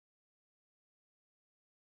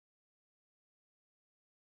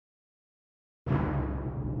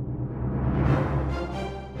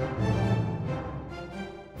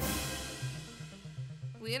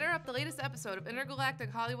We interrupt the latest episode of Intergalactic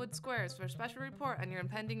Hollywood Squares for a special report on your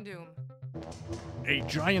impending doom. A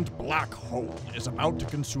giant black hole is about to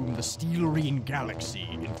consume the Steelerine galaxy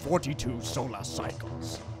in 42 solar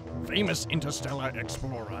cycles. Famous interstellar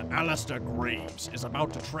explorer Alistair Graves is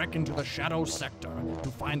about to trek into the Shadow Sector to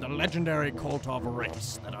find the legendary Koltov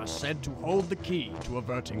race that are said to hold the key to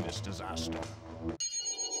averting this disaster.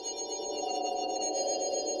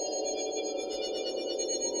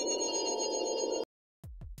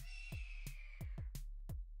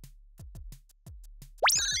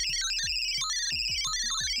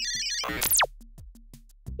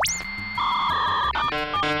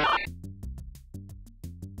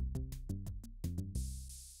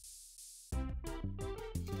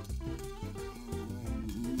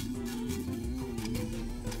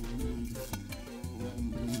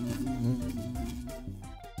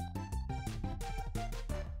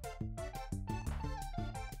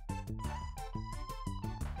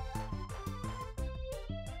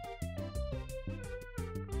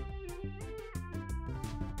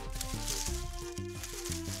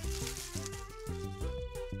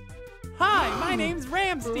 Hi, my name's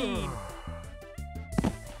Ramstein.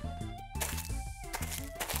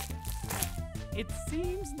 It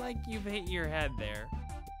seems like you've hit your head there.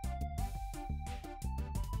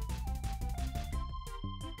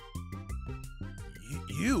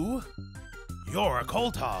 You're a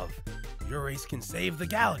Koltov. Your race can save the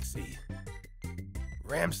galaxy.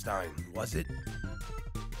 Ramstein, was it?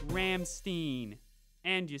 Ramstein.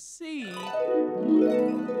 And you see...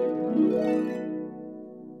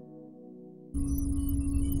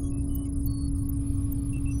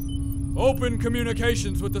 Open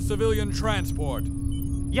communications with the civilian transport.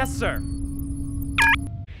 Yes, sir.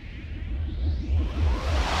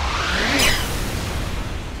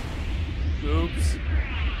 Oops.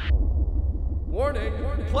 Warning!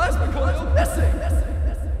 Plasma coil missing!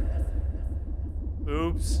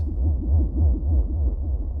 Oops.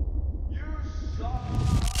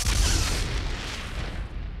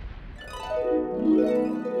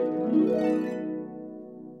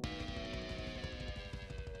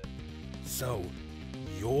 So,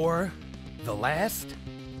 you're the last?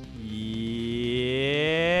 Yep.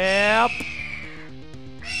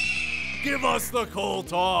 Give us the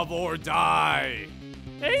Koltov or die!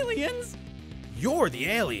 Aliens? You're the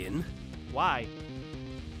alien, Why?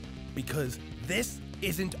 because this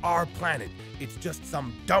isn't our planet. It's just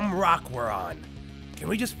some dumb rock we're on. Can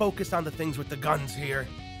we just focus on the things with the guns here?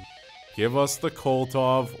 Give us the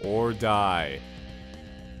Koltov or die.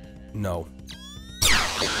 No.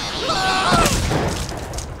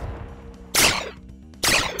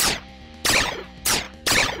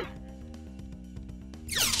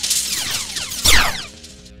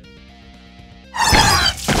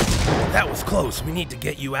 That was close. We need to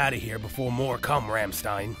get you out of here before more come,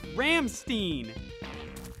 Ramstein. Ramstein.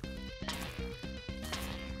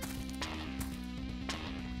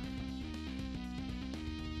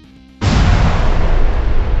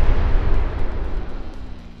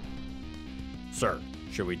 Sir,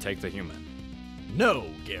 should we take the human? No,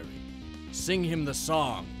 Gary. Sing him the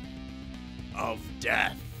song of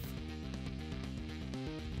death.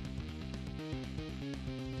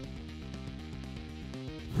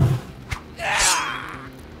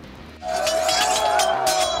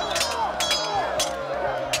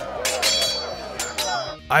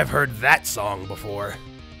 I've heard that song before.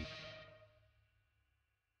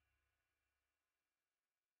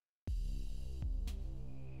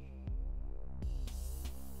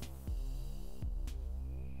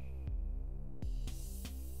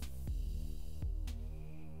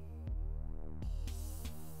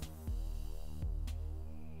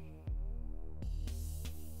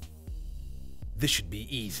 This should be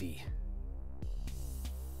easy.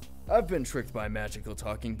 I've been tricked by magical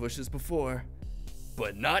talking bushes before,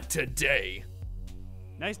 but not today.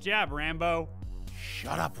 Nice job, Rambo.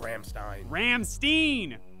 Shut up, Ramstein.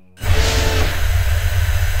 Ramstein.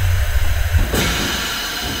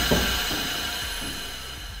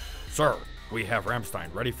 Sir, we have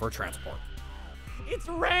Ramstein ready for transport. It's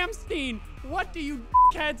Ramstein. What do you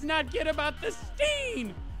dickheads not get about the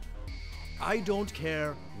Steen? I don't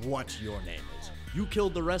care what your name is. You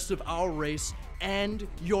killed the rest of our race and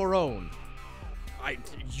your own.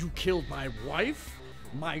 You killed my wife,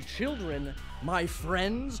 my children, my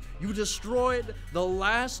friends. You destroyed the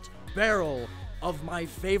last barrel of my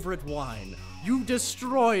favorite wine. You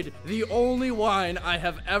destroyed the only wine I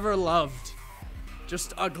have ever loved.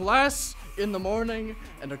 Just a glass in the morning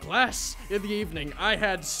and a glass in the evening. I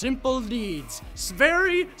had simple needs,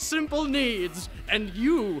 very simple needs, and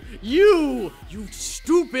you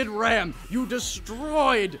stupid ram, you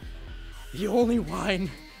destroyed The only wine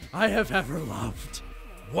I have ever loved.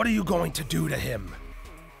 What are you going to do to him?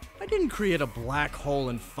 I didn't create a black hole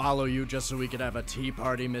and follow you just so we could have a tea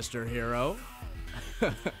party, Mr. Hero.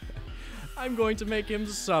 I'm going to make him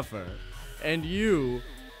suffer. And you,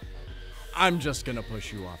 I'm just gonna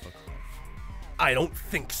push you off a cliff. I don't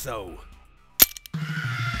think so.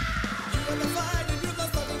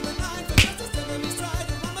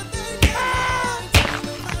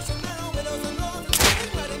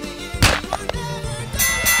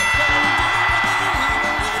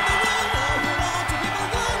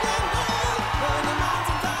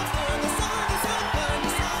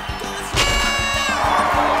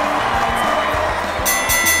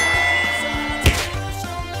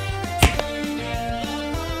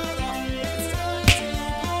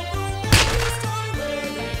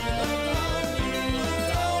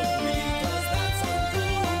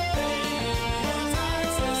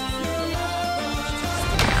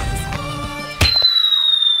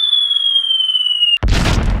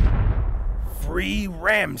 Free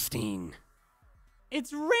Ramstein.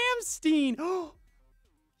 It's Ramstein! Oh,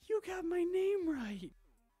 you got my name right.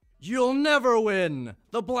 You'll never win!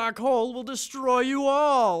 The black hole will destroy you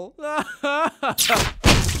all! I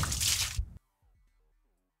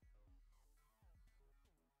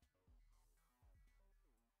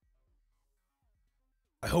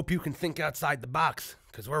hope you can think outside the box,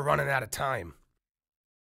 because we're running out of time.